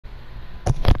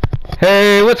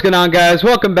Hey, what's going on, guys?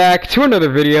 Welcome back to another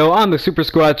video on the Super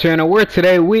Squad channel, where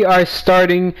today we are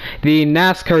starting the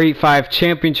NASCAR Heat5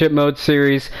 Championship Mode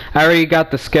Series. I already got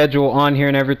the schedule on here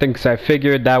and everything because I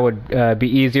figured that would be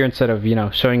easier instead of,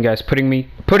 showing you guys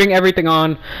putting everything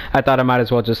on. I thought I might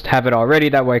as well just have it already,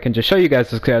 that way I can just show you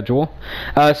guys the schedule.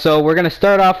 So we're going to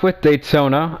start off with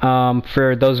Daytona.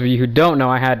 For those of you who don't know,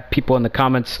 I had people in the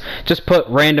comments just put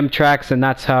random tracks, and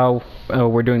that's how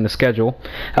we're doing the schedule.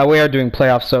 We are doing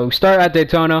playoffs, so we start at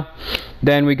Daytona,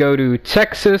 then we go to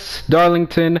Texas,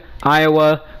 Darlington,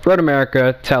 Iowa, Road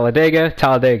America,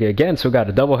 Talladega again, so we got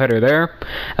a doubleheader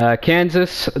there.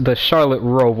 Kansas, the Charlotte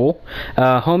Roval,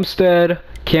 Homestead,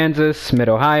 Kansas,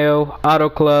 Mid-Ohio, Auto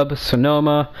Club,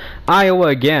 Sonoma, Iowa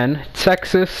again,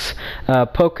 Texas,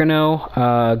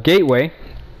 Pocono, Gateway,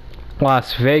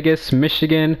 Las Vegas,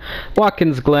 Michigan,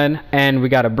 Watkins Glen, and we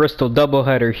got a Bristol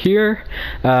doubleheader here.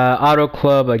 Auto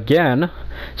Club again,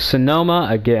 Sonoma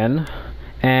again,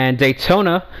 and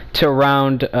Daytona to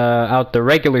round out the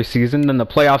regular season. Then the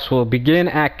playoffs will begin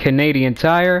at Canadian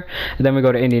Tire. And then we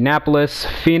go to Indianapolis,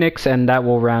 Phoenix, and that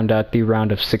will round out the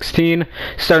round of 16.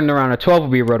 Starting the round of 12 will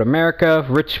be Road America,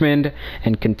 Richmond,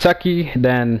 and Kentucky.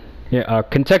 Then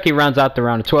Kentucky rounds out the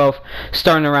round of 12.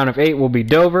 Starting the round of 8 will be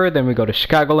Dover, then we go to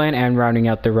Chicagoland, and rounding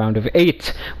out the round of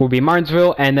 8 will be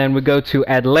Martinsville, and then we go to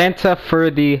Atlanta for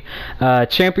the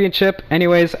championship.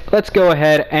 Anyways, let's go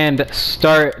ahead and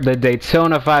start the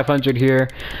Daytona 500 here.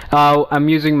 I'm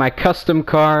using my custom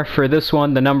car for this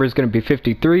one. The number is going to be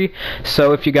 53,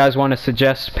 so if you guys want to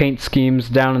suggest paint schemes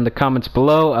down in the comments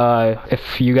below,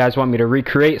 if you guys want me to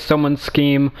recreate someone's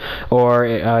scheme, or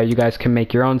you guys can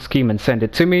make your own scheme and send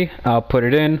it to me, I'll put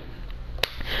it in.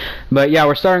 But yeah,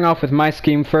 we're starting off with my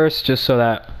scheme first, just so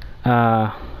that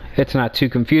it's not too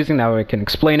confusing. That way I can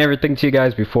explain everything to you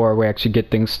guys before we actually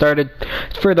get things started,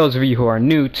 for those of you who are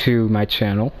new to my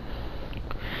channel.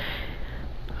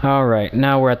 Alright,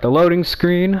 now we're at the loading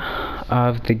screen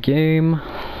of the game.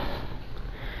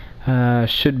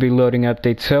 Should be loading up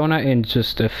Daytona in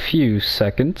just a few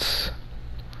seconds.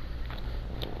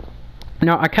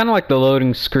 Now, I kind of like the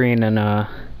loading screen in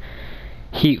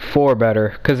Heat 4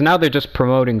 better, because now they're just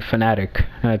promoting Fanatic.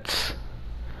 That's,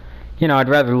 I'd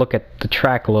rather look at the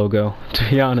track logo, to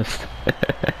be honest.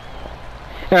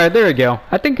 Alright, there we go.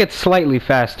 I think it's slightly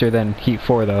faster than Heat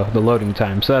 4 though, the loading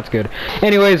time, so that's good.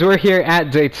 Anyways, we're here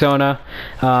at Daytona.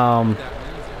 Oh,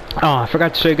 I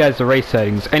forgot to show you guys the race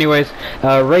settings. Anyways,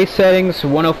 race settings,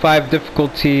 105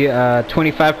 difficulty,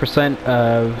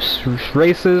 25%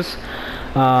 races,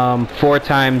 4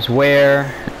 times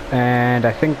wear, and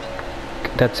I think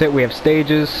that's it. We have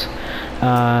stages.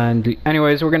 And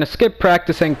anyways, we're gonna skip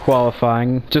practice and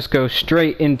qualifying, just go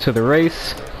straight into the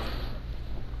race.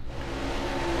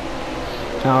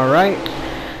 Alright,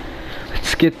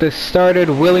 let's get this started.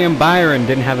 William Byron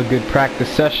didn't have a good practice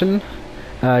session.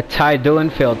 Ty Dillon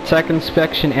failed tech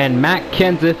inspection, and Matt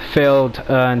Kenseth failed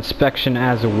inspection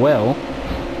as well.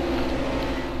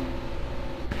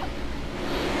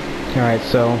 Alright,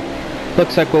 so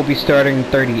looks like we'll be starting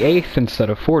 38th instead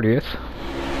of 40th.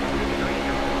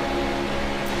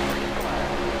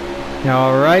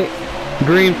 Alright,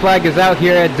 green flag is out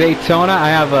here at Daytona. I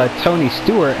have Tony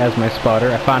Stewart as my spotter.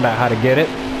 I found out how to get it,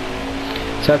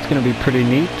 so that's going to be pretty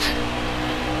neat.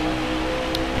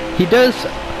 He does,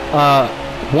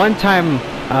 one time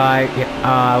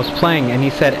I was playing and he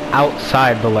said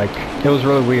outside, but it was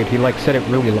really weird. He said it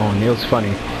really long. It was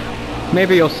funny.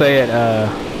 Maybe you'll say it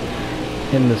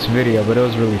in this video, but it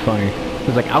was really funny. It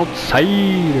was like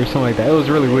outside or something like that. It was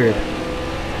really weird.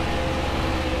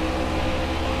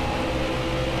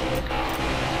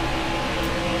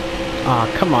 Aw,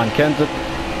 oh, come on, Kenseth.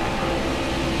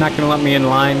 Not gonna let me in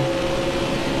line.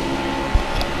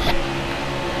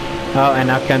 Oh, and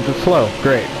now Kenseth's slow.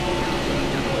 Great.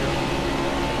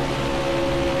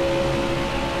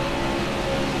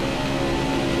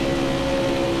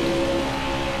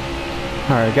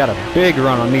 Alright, got a big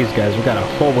run on these guys. We got a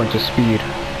whole bunch of speed.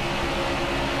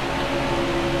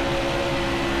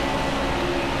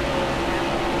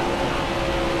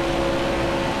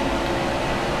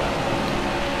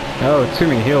 Oh, too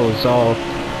many hills, all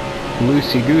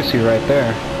loosey-goosey right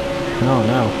there. Oh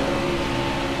no.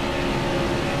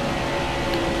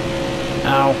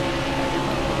 Ow.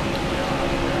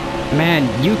 Man,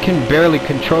 you can barely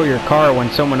control your car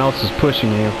when someone else is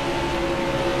pushing you.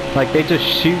 They just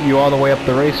shoot you all the way up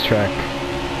the racetrack.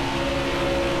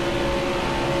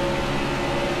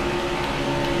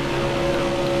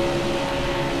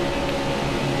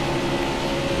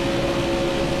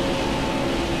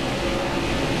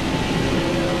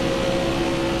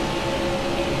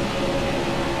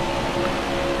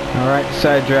 Alright,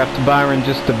 side draft Byron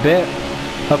just a bit.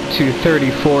 Up to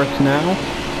 34th now.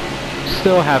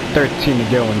 Still have 13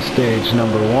 to go in stage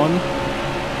number 1.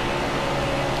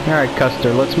 Alright,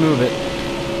 Custer, let's move it.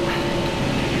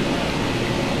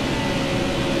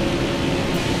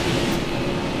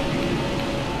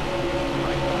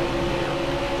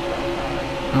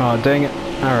 Oh, dang it.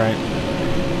 Alright.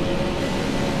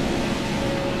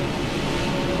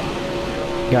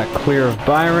 Got clear of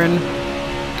Byron.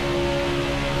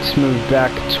 Let's move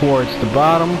back towards the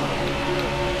bottom.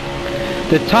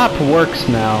 The top works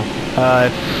now.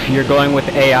 If you're going with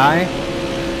AI,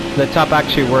 the top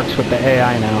actually works with the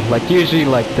AI now. Like usually,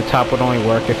 like the top would only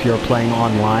work if you're playing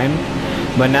online,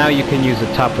 but now you can use the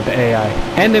top with the AI.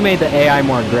 And they made the AI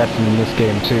more aggressive in this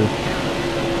game too,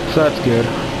 so that's good.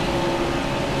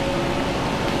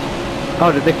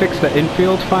 Oh, did they fix the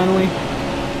infield finally?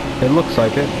 It looks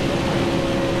like it.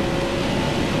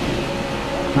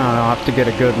 I don't know, I'll have to get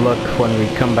a good look when we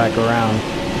come back around.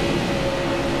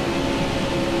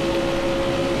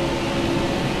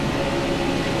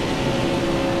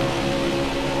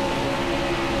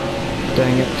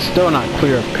 Dang it, still not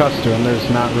clear of Custer, and there's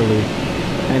not really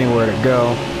anywhere to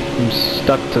go. I'm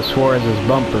stuck to Suarez's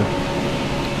bumper.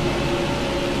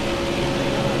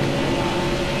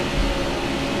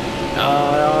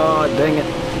 Oh, dang it.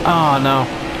 Oh, no.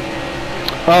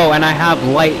 Oh, and I have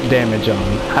light damage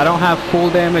on. I don't have full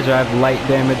damage, I have light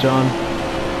damage on.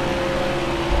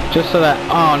 Just so that...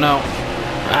 Oh, no.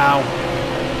 Ow.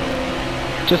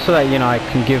 Just so that, you know, I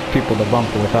can give people the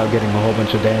bumper without getting a whole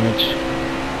bunch of damage.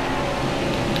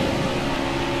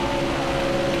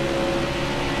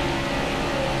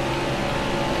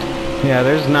 Yeah,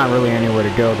 there's not really anywhere to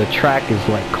go. The track is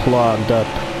like clogged up.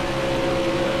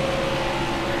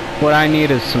 What I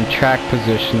need is some track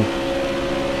position.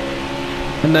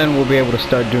 And then we'll be able to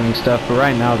start doing stuff, but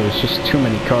right now there's just too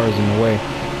many cars in the way.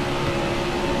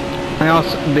 I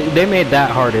also, they made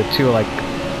that harder too, like,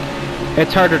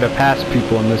 it's harder to pass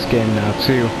people in this game now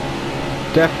too.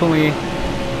 Definitely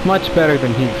much better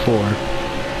than Heat 4.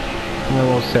 I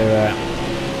will say that.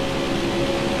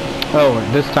 Oh,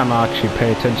 this time I'll actually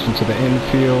pay attention to the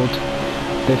infield.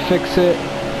 They fix it.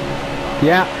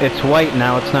 Yeah, it's white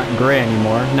now, it's not gray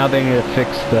anymore. Now they need to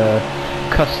fix the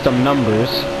custom numbers,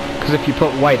 because if you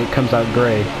put white it comes out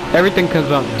gray. Everything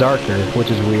comes out darker,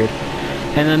 which is weird.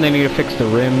 And then they need to fix the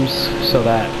rims so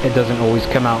that it doesn't always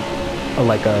come out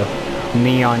like a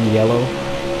neon yellow.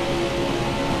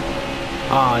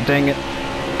 Ah, dang it.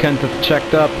 Kenseth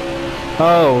checked up.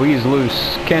 Oh, he's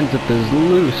loose. Kenseth is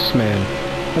loose, man.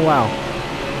 Wow.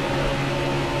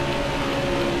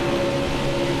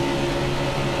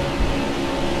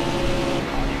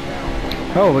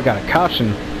 Oh, we got a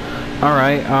caution.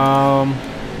 Alright,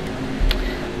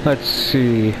 let's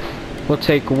see. We'll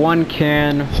take one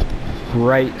can,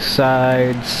 right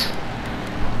sides,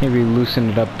 maybe loosen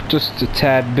it up just a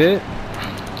tad bit.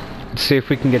 Let's see if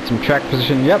we can get some track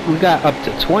position. Yep, we got up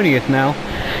to 20th now.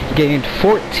 Gained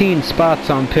 14 spots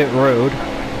on pit road.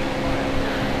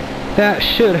 That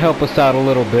should help us out a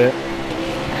little bit.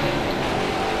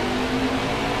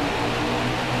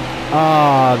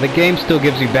 Ah, the game still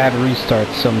gives you bad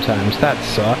restarts sometimes. That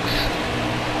sucks.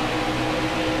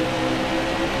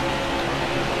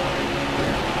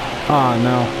 Ah,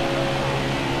 no.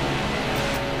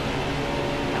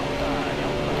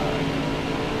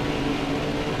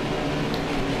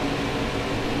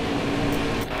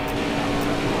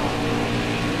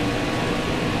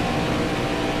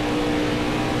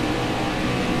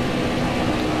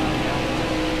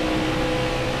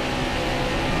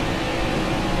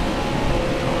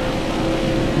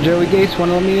 Joey Gase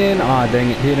wanna let me in? Aw, dang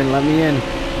it, he didn't let me in.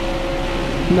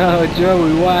 No,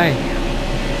 Joey, why?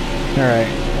 Alright.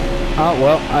 Oh,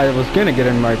 well, I was gonna get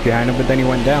him right behind him, but then he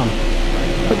went down.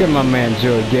 Look at my man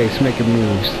Joey Gase making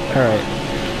moves. Alright.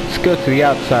 Let's go to the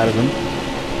outside of him.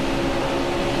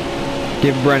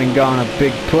 Give Brennan Gaughan a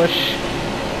big push.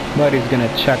 But he's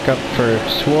gonna check up for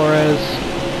Suarez.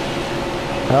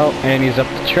 Oh, and he's up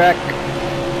the track.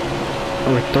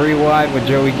 We're 3 wide with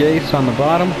Joey Gase on the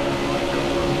bottom.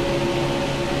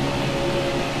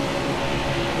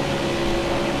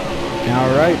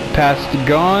 Alright, past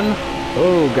Gaughan.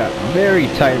 Oh, got very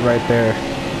tight right there.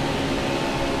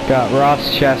 Got Ross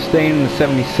Chastain in the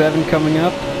 77 coming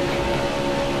up.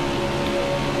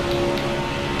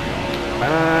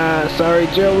 Ah, sorry,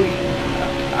 Joey.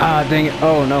 Ah, dang it.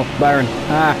 Oh, no, Byron.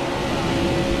 Ah.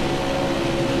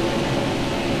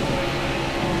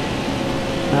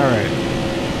 Alright.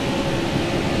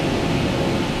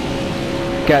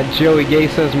 Got Joey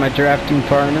Gase as my drafting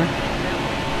partner.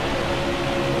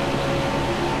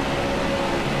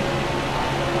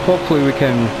 Hopefully we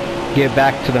can get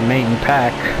back to the main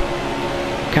pack.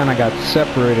 kind of got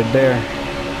separated there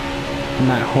in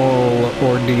that whole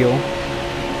ordeal.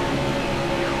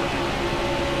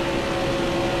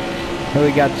 But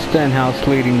we got Stenhouse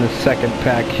leading the second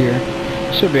pack here.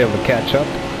 Should be able to catch up.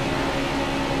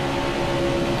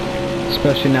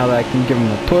 Especially now that I can give him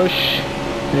a push.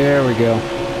 There we go.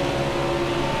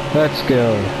 Let's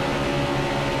go.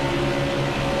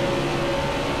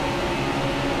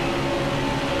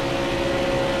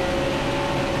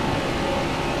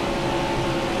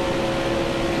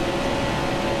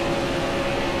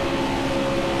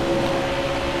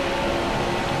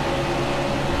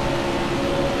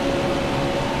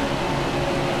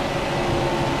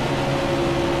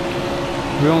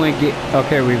 We only get,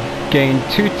 okay, we've gained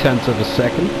 0.2 of a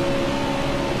second.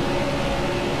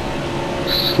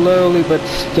 Slowly but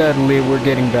steadily we're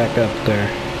getting back up there.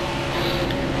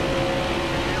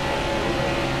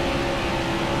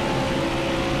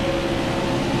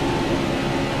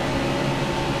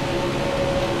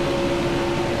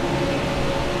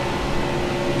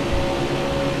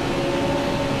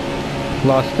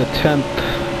 Lost a 10th.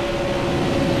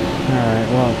 Alright,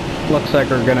 well, looks like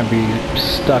we're gonna be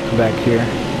stuck back here.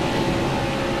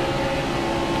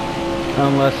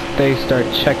 Unless they start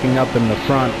checking up in the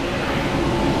front.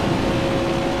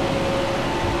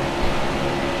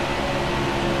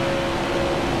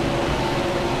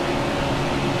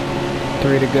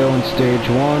 Three to go in stage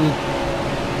one.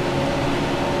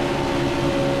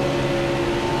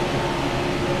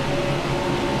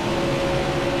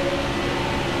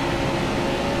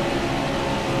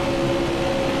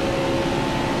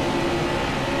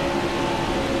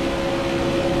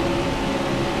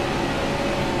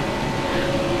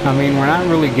 I mean, we're not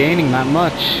really gaining that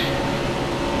much.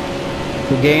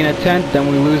 We gain a 10th, then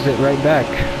we lose it right back.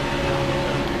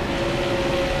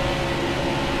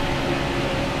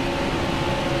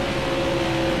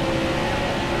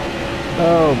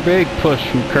 Oh, big push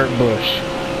from Kurt Busch.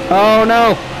 Oh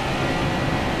no!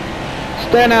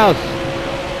 Stenhouse!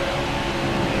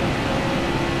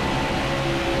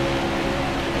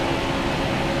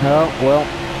 Oh, well,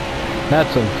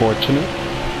 that's unfortunate.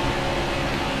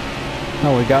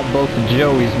 Oh, we got both the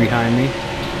Joeys behind me.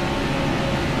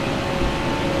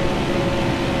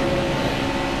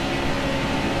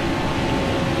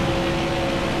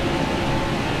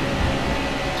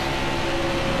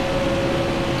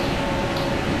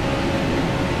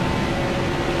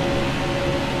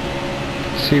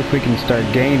 See if we can start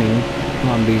gaining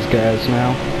on these guys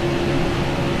now.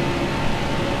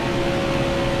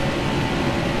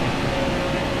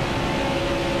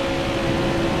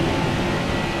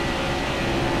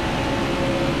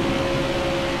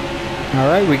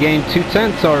 Alright, we gained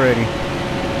 0.2 already.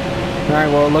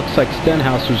 Alright, well, it looks like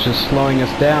Stenhouse was just slowing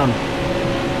us down.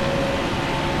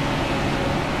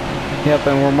 Yep,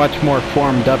 and we're much more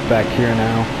formed up back here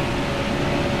now.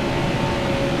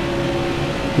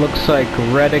 Looks like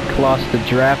Reddick lost the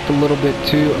draft a little bit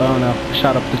too. Oh no,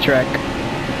 shot up the track.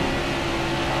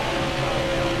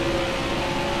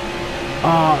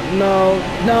 Oh no,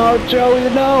 no, Joey,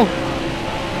 no!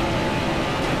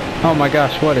 Oh my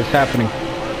gosh, what is happening?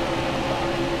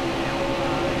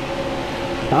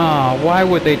 Ah, oh, why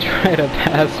would they try to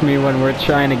pass me when we're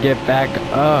trying to get back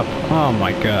up? Oh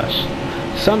my gosh.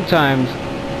 Sometimes,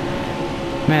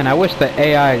 man, I wish the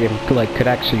AI like could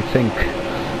actually think.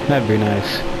 That'd be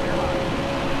nice.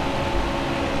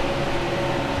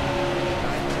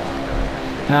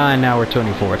 Ah, now we're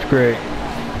 24th. Great.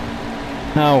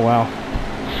 Oh wow.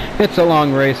 It's a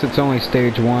long race. It's only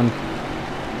stage one.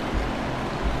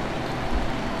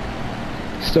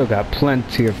 Still got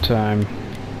plenty of time.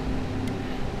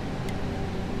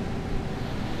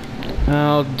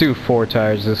 I'll do 4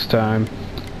 tires this time.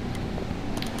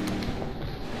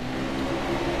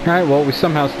 Alright, well, we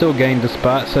somehow still gained a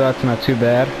spot, so that's not too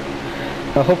bad.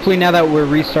 Hopefully now that we're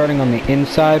restarting on the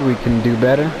inside, we can do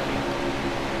better.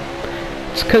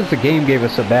 It's because the game gave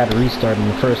us a bad restart in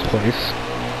the first place.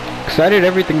 Because I did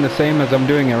everything the same as I'm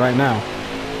doing it right now.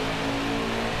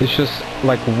 It's just,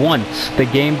 like, once, the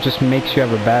game just makes you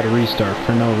have a bad restart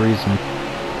for no reason.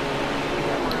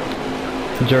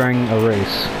 During a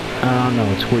race. I don't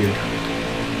know, it's weird.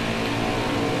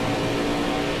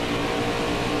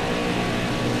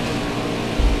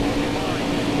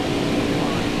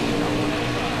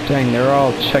 Dang, they're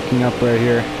all checking up right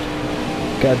here.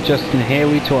 Got Justin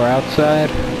Haley to our outside.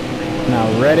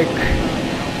 Now Reddick.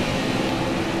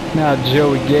 Now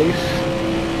Joey Gase.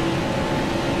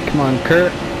 Come on,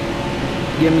 Kurt.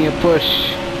 Give me a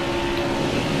push.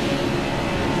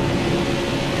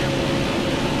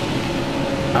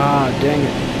 Ah, dang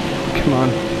it. Come on.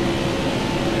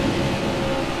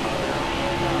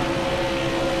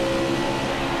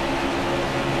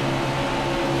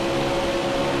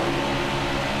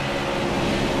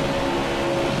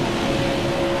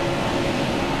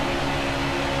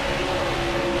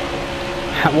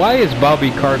 Why is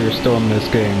Bobby Carter still in this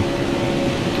game?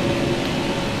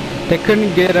 They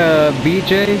couldn't get a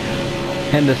BJ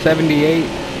and the 78.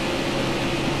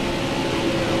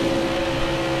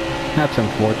 That's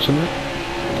unfortunate.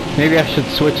 Maybe I should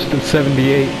switch to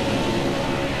 78.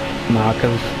 Nah,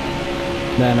 cause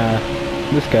then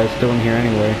this guy's still in here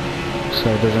anyway, so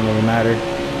it doesn't really matter.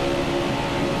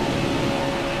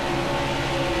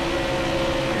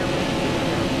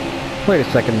 Wait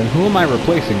a second, then who am I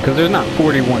replacing? Because there's not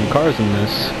 41 cars in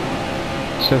this.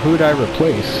 So who'd I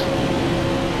replace?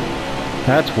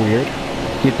 That's weird.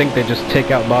 You'd think they'd just take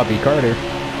out Bobby Carter.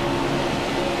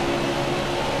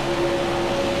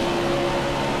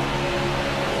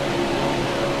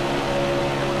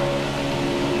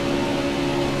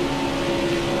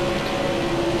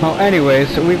 Well,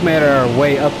 anyways, so we've made our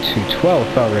way up to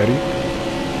 12th already.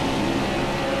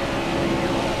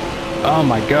 Oh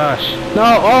my gosh.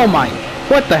 No, oh my.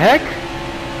 What the heck?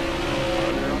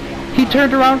 He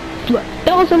turned around.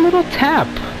 That was a little tap.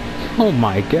 Oh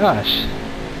my gosh.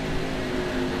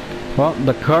 Well,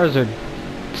 the cars are...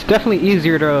 It's definitely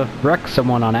easier to wreck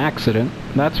someone on accident.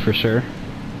 That's for sure.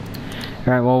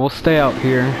 Alright, well, we'll stay out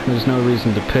here. There's no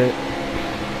reason to pit.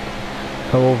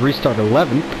 Oh, we'll restart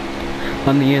 11th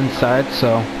on the inside,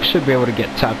 so should be able to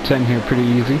get top 10 here pretty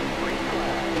easy.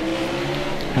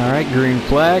 Alright, green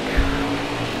flag.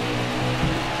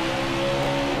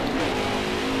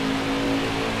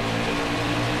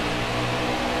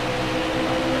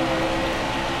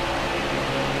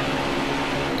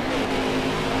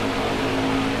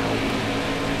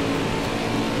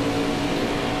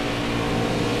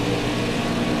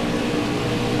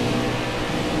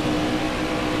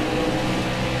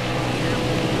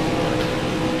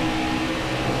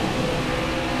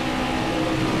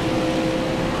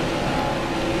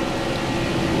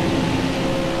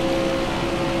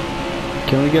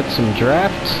 Can we get some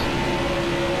drafts?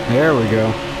 There we go.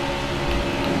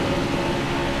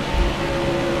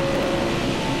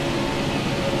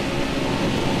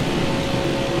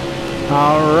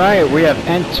 Alright, we have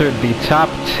entered the top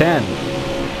 10.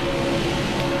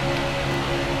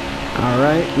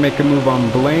 Alright, make a move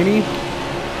on Blaney.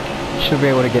 Should be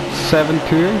able to get 7th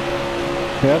here.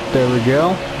 Yep, there we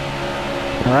go.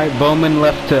 Alright, Bowman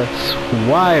left us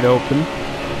wide open.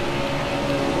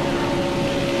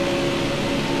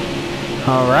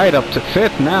 Alright, up to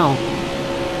 5th now.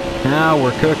 Now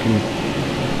we're cooking.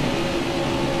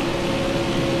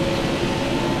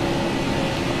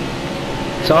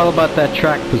 It's all about that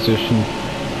track position.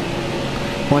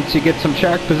 Once you get some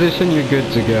track position, you're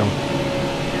good to go.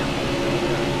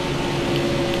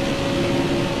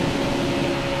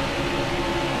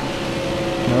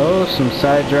 Oh, some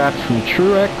side draft from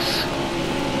Truex.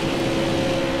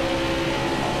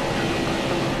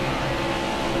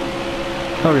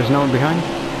 Oh, there's no one behind?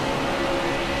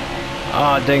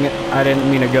 Oh, dang it. I didn't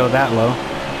mean to go that low.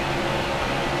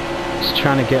 Just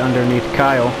trying to get underneath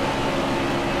Kyle.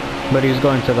 But he's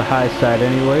going to the high side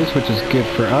anyways, which is good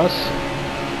for us.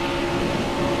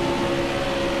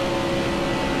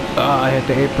 Oh, I hit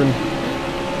the apron.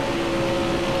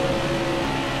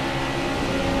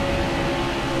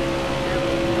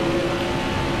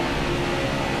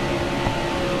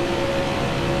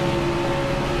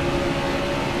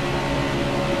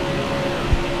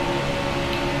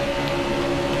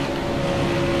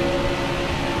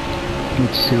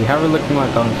 Let's see, how we're looking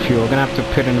like on fuel. Gonna have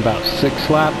to pit in about 6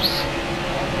 laps.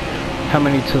 How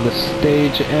many till the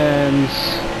stage ends?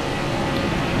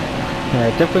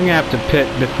 Alright, definitely gonna have to pit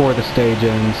before the stage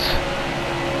ends.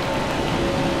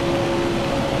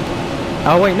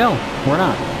 Oh wait, no, we're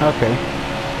not. Okay.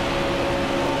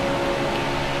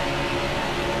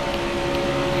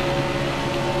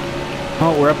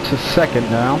 Oh, we're up to 2nd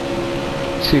now.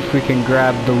 See if we can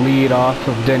grab the lead off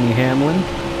of Denny Hamlin.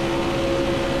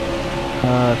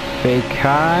 Fake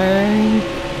high.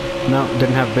 No,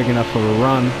 didn't have big enough of a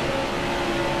run.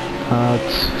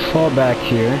 Let's fall back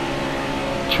here.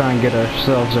 Try and get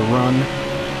ourselves a run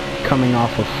coming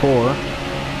off of 4.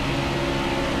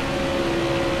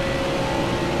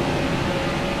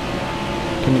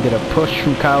 Gonna get a push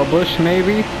from Kyle Busch,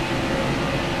 maybe?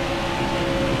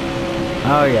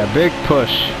 Oh yeah, big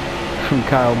push from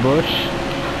Kyle Busch.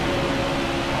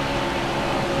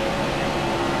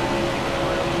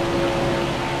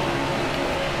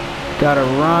 Got a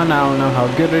run, I don't know how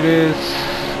good it is.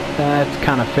 That's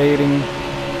kind of fading.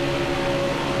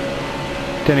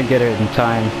 Didn't get it in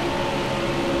time.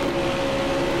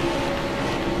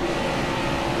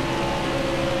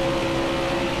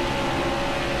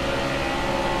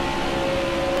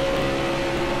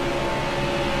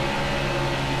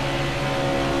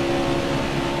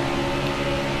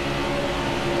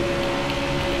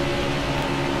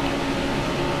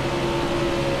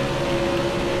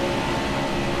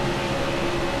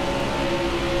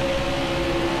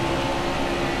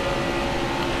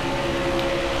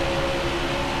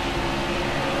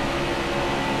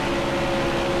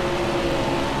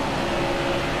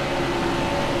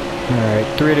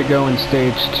 3 to go in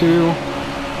stage 2.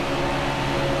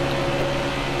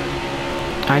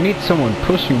 I need someone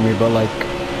pushing me, but like,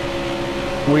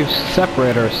 we've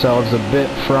separated ourselves a bit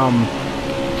from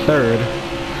 3rd.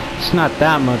 It's not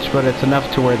that much, but it's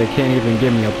enough to where they can't even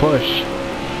give me a push.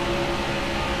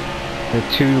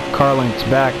 They're 2 car lengths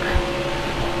back.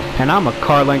 And I'm a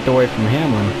car length away from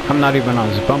Hamlin. I'm not even on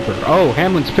his bumper. Oh,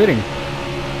 Hamlin's pitting.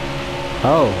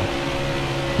 Oh.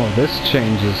 Well, this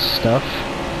changes stuff.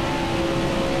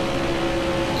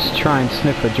 Let's try and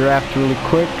sniff a draft really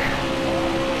quick.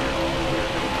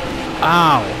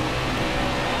 Ow.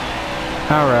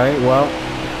 Alright, well.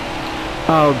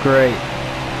 Oh, great.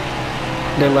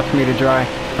 They left me to dry.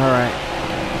 Alright.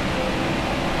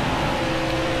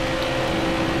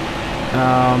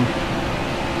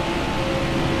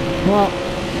 Well,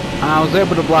 I was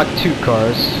able to block 2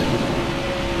 cars.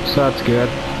 So that's good.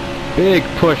 Big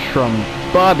push from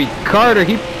Bobby Carter.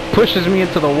 He pushes me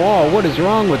into the wall. What is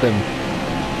wrong with him?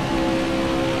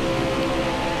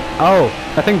 Oh,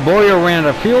 I think Boyer ran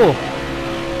out of fuel.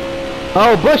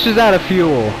 Oh, Bush is out of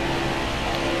fuel.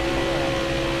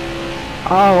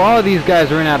 Oh, all these guys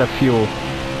ran out of fuel.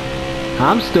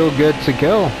 I'm still good to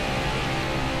go.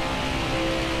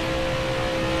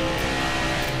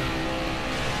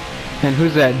 And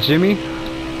who's that, Jimmy?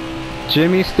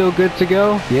 Jimmy's still good to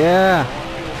go? Yeah.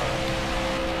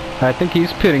 I think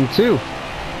he's pitting too.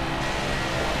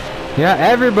 Yeah,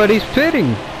 everybody's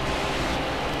pitting.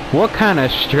 What kind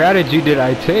of strategy did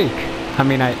I take? I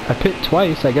mean, I pit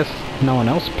twice. I guess no one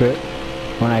else pit.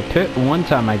 When I pit one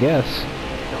time, I guess.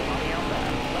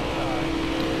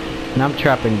 And I'm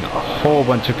trapping a whole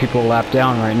bunch of people lap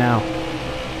down right now.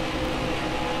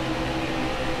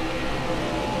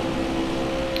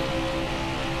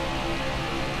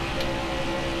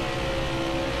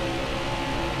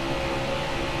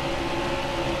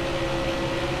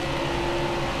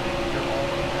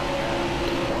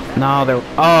 No, they're...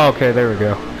 Oh, okay, there we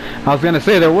go. I was gonna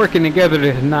say they're working together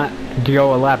to not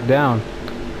go a lap down.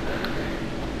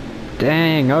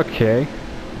 Dang, okay.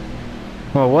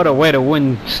 Well, what a way to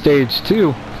win stage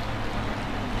 2.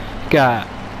 Got,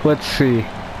 let's see,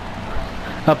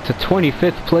 up to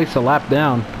 25th place a lap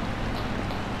down.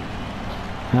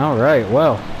 Alright,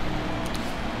 well.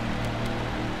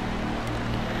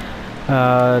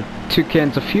 2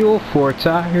 cans of fuel, 4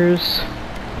 tires.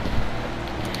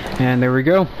 And there we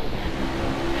go.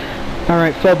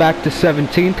 Alright, fell back to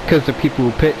 17th because the people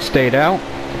who pit stayed out.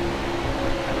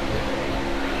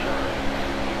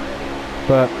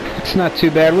 But it's not too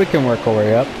bad, we can work our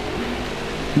way up.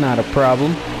 Not a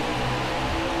problem.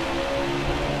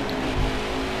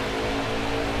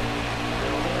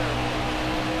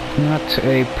 Not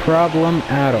a problem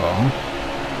at all.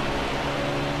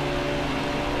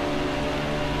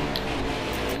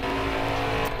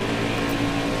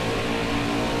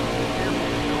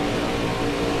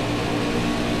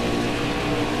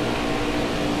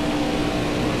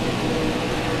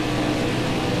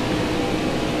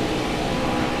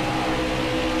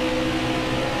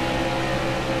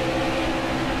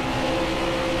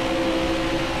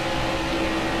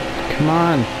 Come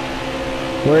on.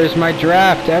 Where's my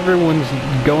draft? Everyone's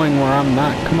going where I'm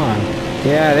not. Come on.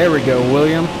 Yeah, there we go,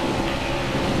 William.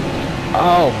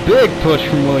 Oh, big push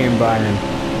from William Byron.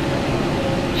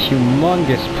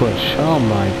 Humongous push. Oh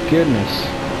my goodness.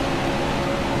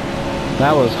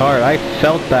 That was hard. I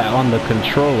felt that on the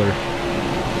controller.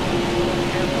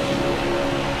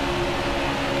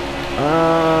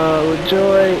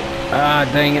 Joy. Ah,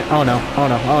 dang it. Oh no. Oh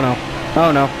no. Oh no.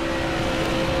 Oh no.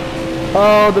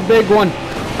 Oh, the big one.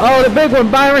 Oh, the big one.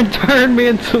 Byron turned me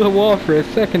into the wall for a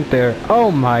second there.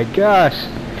 Oh my gosh.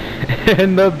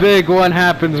 And the big one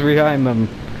happens behind them.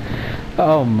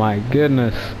 Oh my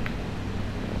goodness.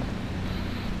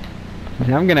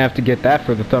 I'm gonna have to get that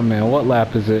for the thumbnail. What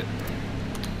lap is it?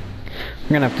 I'm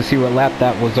gonna have to see what lap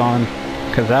that was on,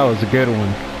 because that was a good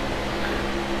one.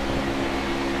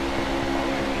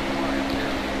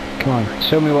 Come on,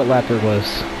 show me what lap it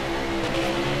was.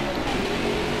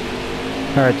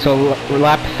 Alright, so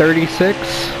lap 36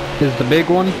 is the big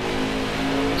one.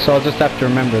 So I'll just have to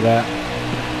remember that.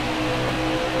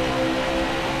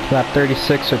 Lap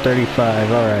 36 or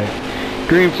 35, alright.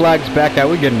 Green flag's back out.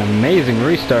 We get an amazing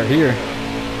restart here.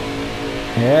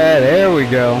 Yeah, there we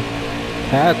go.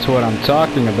 That's what I'm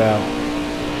talking about.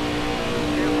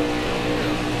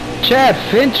 Chad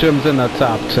Fincham's in the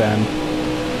top 10.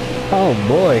 Oh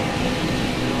boy.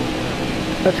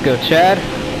 Let's go, Chad.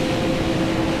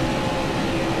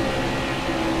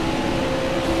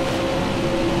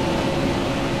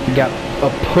 We got a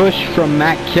push from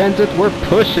Matt Kenseth. We're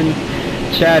pushing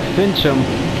Chad Fincham.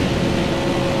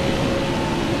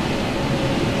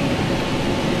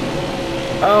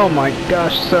 Oh my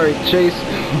gosh, sorry, Chase.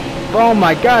 Oh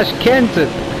my gosh,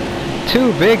 Kenseth.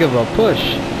 Too big of a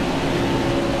push.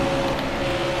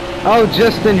 Oh,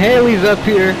 Justin Haley's up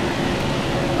here.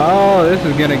 Oh, this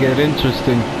is gonna get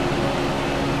interesting.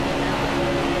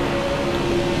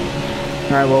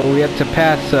 Alright, well, we have to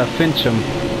pass Fincham,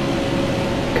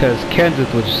 because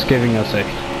Kenseth was just giving us a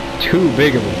too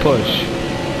big of a push.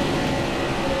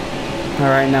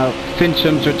 Alright, now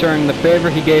Fincham's returning the favor.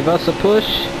 He gave us a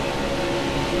push.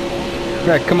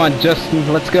 Alright, come on, Justin,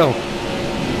 let's go.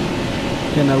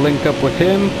 Gonna link up with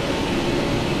him.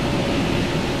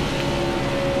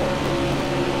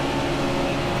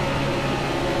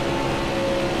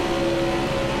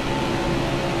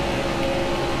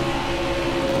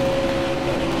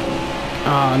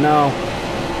 Oh no.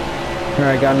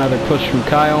 Alright, got another push from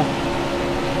Kyle.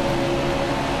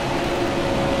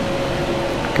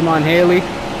 Come on, Haley.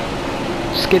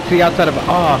 Just get to the outside of...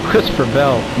 Oh, Christopher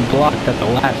Bell blocked at the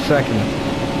last second.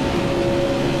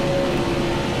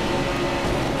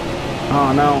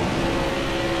 Oh no.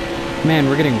 Man,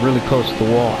 we're getting really close to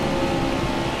the wall.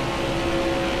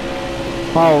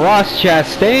 Oh, Ross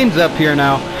Chastain's up here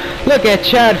now. Look at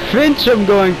Chad Fincham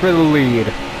going for the lead.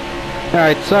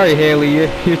 Alright, sorry Haley,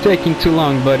 you're taking too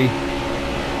long, buddy.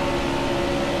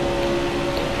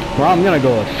 Well, I'm gonna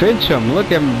go with Fincham.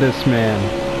 Look at this man.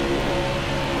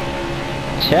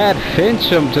 Chad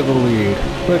Fincham to the lead.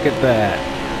 Look at that.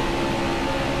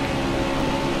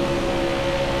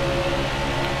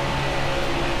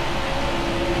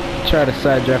 Try to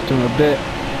side draft him a bit.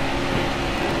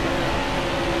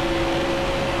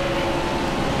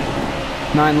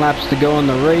 Nine laps to go in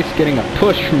the race. Getting a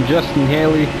push from Justin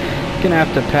Haley. Gonna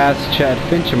have to pass Chad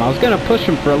Fincham. I was gonna push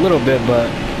him for a little bit, but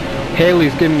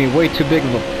Haley's giving me way too big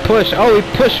of a push. Oh,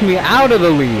 he pushed me out of the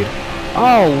lead.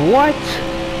 Oh, what?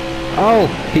 Oh,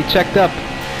 he checked up.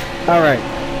 Alright,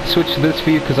 switch to this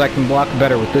view because I can block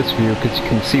better with this view because you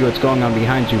can see what's going on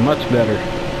behind you much better.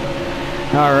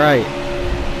 Alright.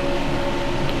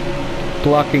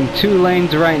 Blocking 2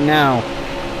 lanes right now,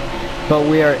 but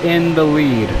we are in the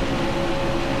lead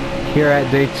here at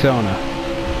Daytona.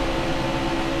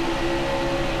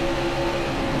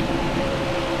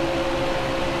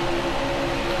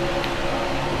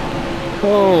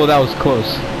 Oh, that was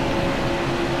close.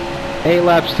 8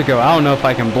 laps to go. I don't know if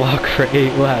I can block for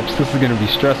 8 laps. This is going to be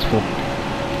stressful.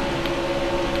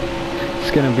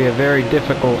 It's going to be a very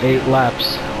difficult 8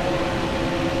 laps.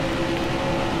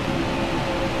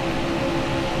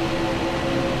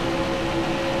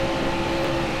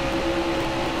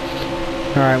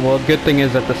 Alright, well, good thing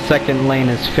is that the second lane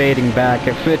is fading back.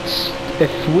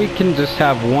 If we can just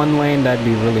have 1 lane, that'd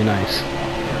be really nice.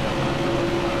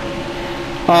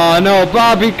 Oh no,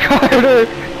 Bobby Carter!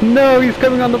 No, he's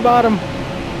coming on the bottom.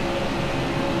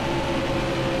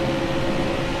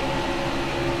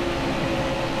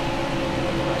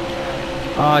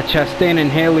 Oh, Chastain and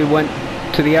Haley went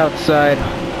to the outside.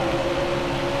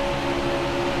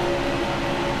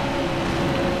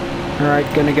 Alright,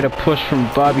 gonna get a push from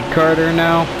Bobby Carter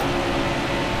now.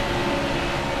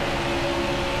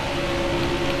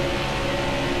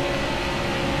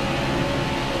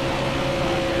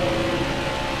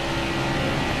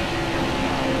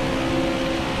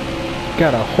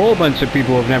 Got a whole bunch of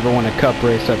people who've never won a cup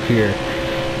race up here.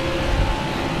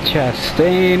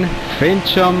 Chastain,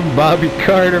 Fincham, Bobby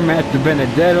Carter, Matt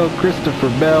DiBenedetto, Christopher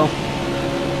Bell.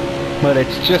 But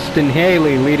it's Justin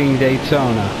Haley leading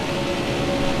Daytona.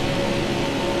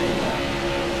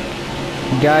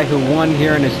 Guy who won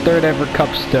here in his 3rd ever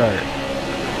cup start.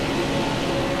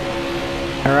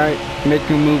 Alright,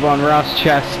 making a move on Ross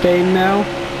Chastain now.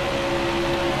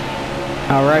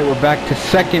 Alright, we're back to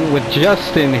 2nd with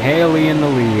Justin Haley in the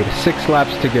lead. 6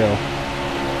 laps to go.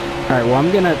 Alright, well,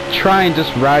 I'm gonna try and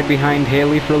just ride behind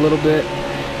Haley for a little bit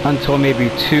until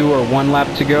maybe 2 or 1 lap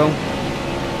to go.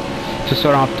 Just so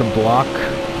I don't have to block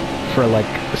for like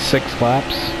 6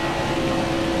 laps.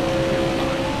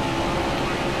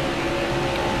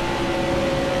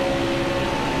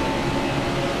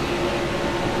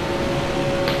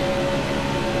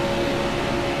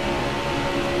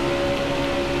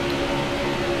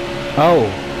 Oh,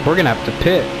 we're gonna have to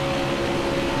pit.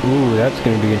 Ooh, that's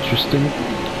gonna be interesting.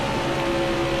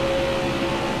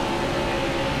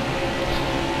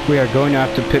 We are going to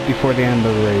have to pit before the end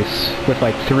of the race with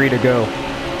like 3 to go.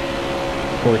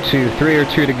 Or 2. 3 or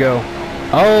 2 to go.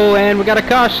 Oh, and we got a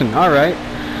caution. Alright.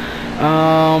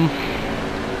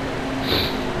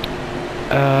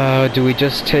 Do we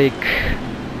just take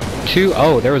 2?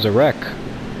 Oh, there was a wreck.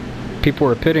 People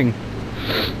were pitting.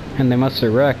 And they must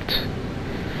have wrecked.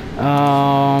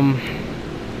 I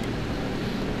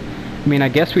mean, I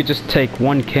guess we just take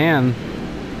 1 can.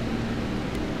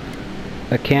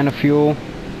 a can of fuel.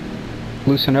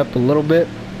 Loosen up a little bit.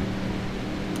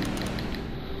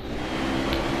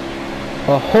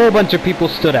 A whole bunch of people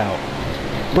stood out.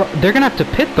 Bro, they're gonna have to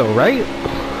pit though, right?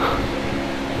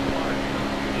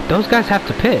 Those guys have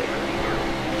to pit.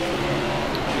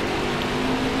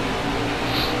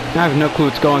 I have no clue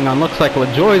what's going on. Looks like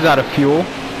LaJoy's out of fuel.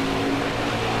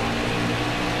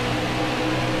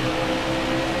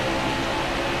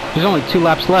 There's only 2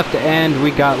 laps left, and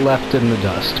we got left in the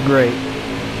dust. Great.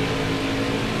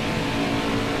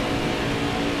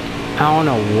 I don't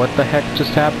know what the heck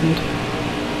just happened,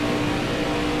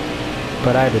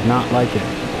 but I did not like it.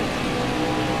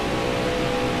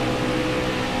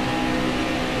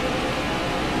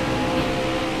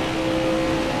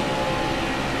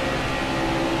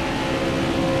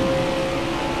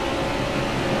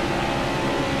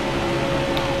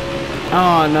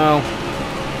 Oh no.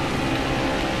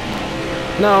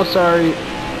 No, sorry.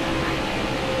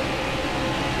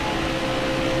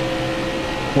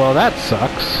 Well, that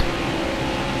sucks.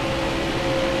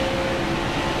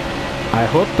 I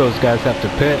hope those guys have to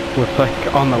pit with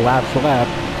like on the last lap.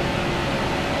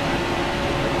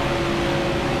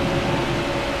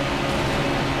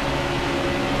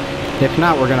 If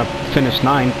not, we're gonna finish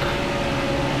 9th.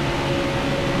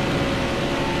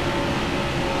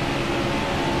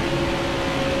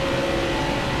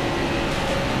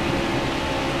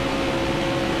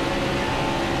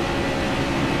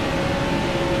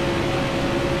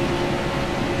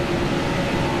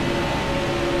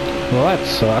 Well, that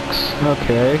sucks.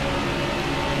 Okay.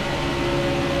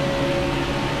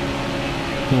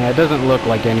 Yeah, it doesn't look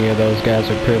like any of those guys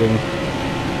are pitting.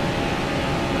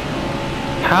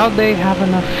 How'd they have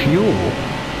enough fuel?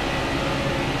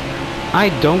 I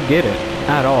don't get it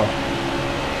at all.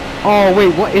 Oh,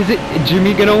 wait, what? Is it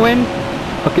Jimmy gonna win?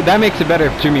 Okay, that makes it better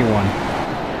if Jimmy won.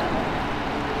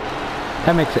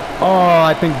 That makes it... Oh,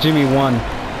 I think Jimmy won.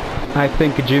 I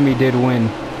think Jimmy did win.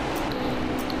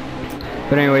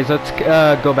 But anyways, let's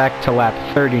go back to lap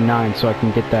 39 so I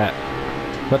can get that.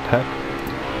 What the heck?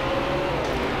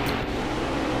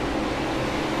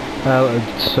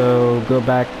 So go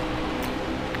back.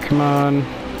 Come on.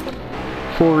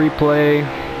 Full replay.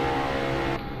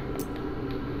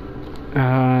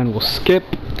 And we'll skip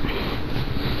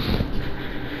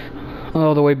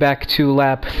all the way back to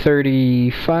lap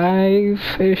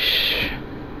 35-ish.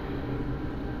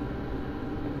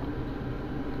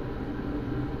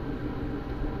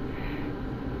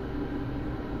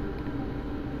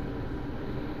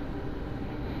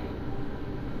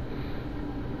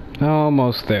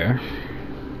 Almost there.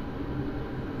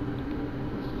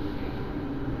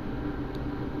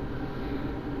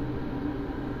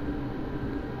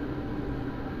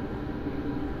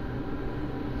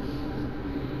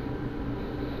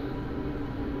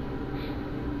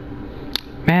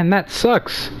 Man, that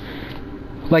sucks.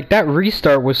 Like, that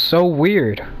restart was so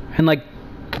weird. And, like,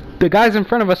 the guys in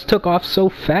front of us took off so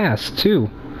fast, too.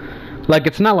 Like,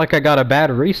 it's not like I got a bad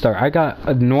restart. I got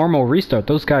a normal restart.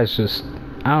 Those guys just...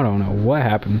 I don't know what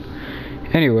happened.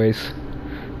 Anyways,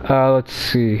 let's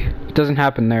see. It doesn't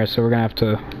happen there, so we're gonna have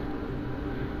to...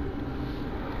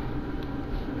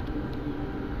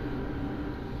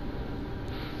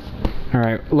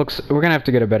 Alright, looks... We're gonna have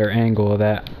to get a better angle of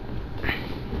that.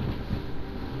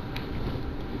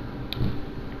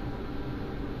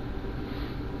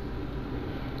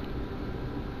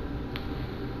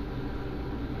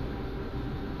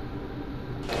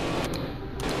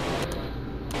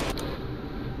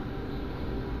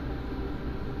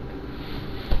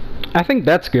 I think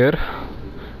that's good.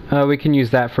 We can use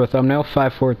that for a thumbnail.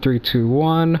 5, 4, 3, 2,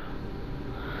 1.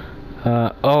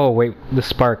 Oh wait, the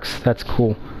sparks. That's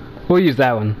cool. We'll use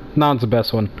that one. That one's the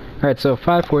best one. Alright, so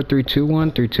 5, 4, 3, 2,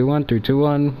 1, 3, 2, 1, 3, 2,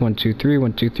 1, 1, 2, 3,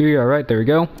 1, 2, 3. Alright, there we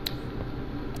go.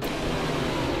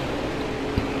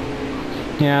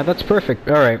 Yeah, that's perfect.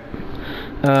 Alright.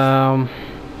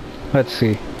 Let's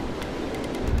see.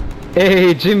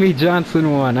 Hey, Jimmy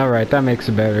Johnson won. Alright, that makes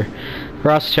it better.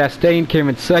 Ross Chastain came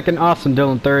in 2nd, Austin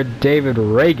Dillon 3rd, David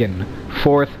Reagan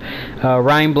 4th,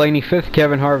 Ryan Blaney 5th,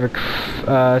 Kevin Harvick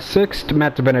 6th,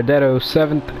 Matt DiBenedetto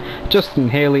 7th, Justin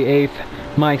Haley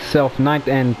 8th, myself 9th,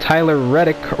 and Tyler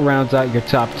Reddick rounds out your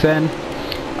top 10.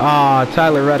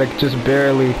 Tyler Reddick just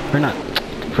barely, or not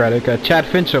Reddick, Chad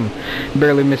Fincham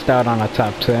barely missed out on a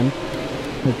top 10.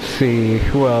 Let's see,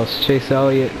 who else? Chase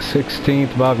Elliott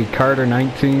 16th, Bobby Carter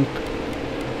 19th.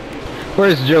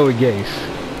 Where's Joey Gase?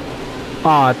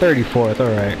 34th,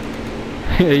 alright.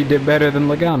 He did better than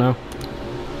Logano.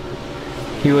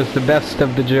 He was the best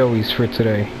of the Joeys for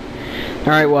today.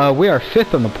 Alright, well, we are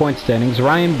 5th on the point standings.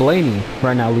 Ryan Blaney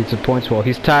right now leads the points. Well,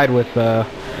 he's tied with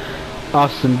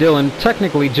Austin Dillon.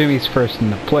 Technically, Jimmy's first in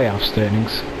the playoff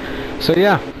standings. So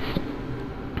yeah.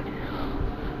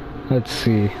 Let's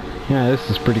see. Yeah, this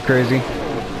is pretty crazy.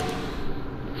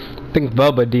 I think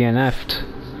Bubba DNF'd.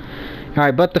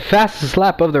 Alright, but the fastest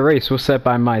lap of the race was set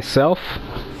by myself.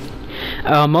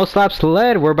 Most laps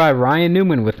led were by Ryan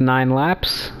Newman with 9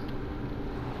 laps.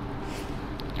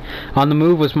 On the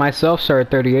move was myself, started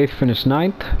 38th, finished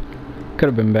 9th. Could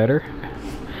have been better.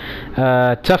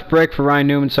 Tough break for Ryan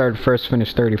Newman, started first,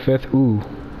 finished 35th. Ooh,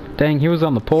 dang, he was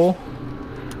on the pole.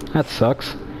 That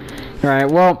sucks.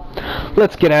 Alright, well,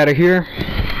 let's get out of here.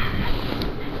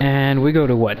 And we go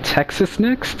to what, Texas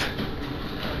next?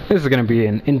 This is going to be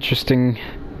an interesting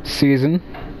season,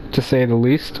 to say the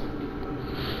least.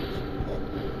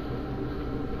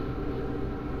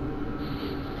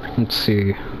 Let's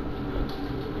see.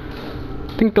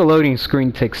 I think the loading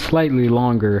screen takes slightly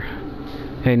longer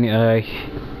in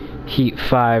Heat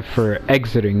 5 for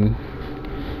exiting.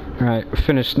 Alright,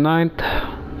 finished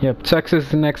 9th. Yep, Texas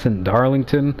is next and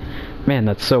Darlington. Man,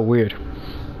 that's so weird.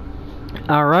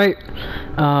 Alright.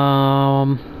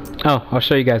 Oh, I'll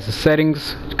show you guys the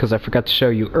settings because I forgot to show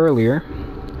you earlier.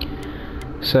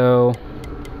 So,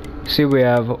 see, we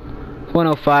have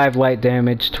 105 light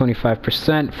damage,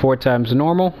 25%, 4 times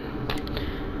normal.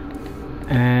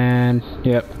 And,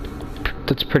 yep,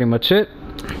 that's pretty much it.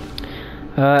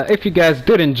 If you guys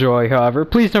did enjoy, however,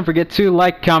 please don't forget to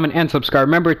like, comment, and subscribe.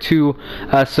 Remember to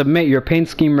submit your paint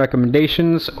scheme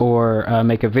recommendations or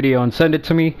make a video and send it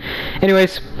to me.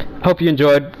 Anyways, hope you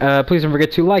enjoyed. Please don't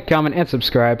forget to like, comment, and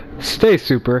subscribe. Stay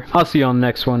super. I'll see you on the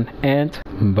next one, and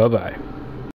bye-bye.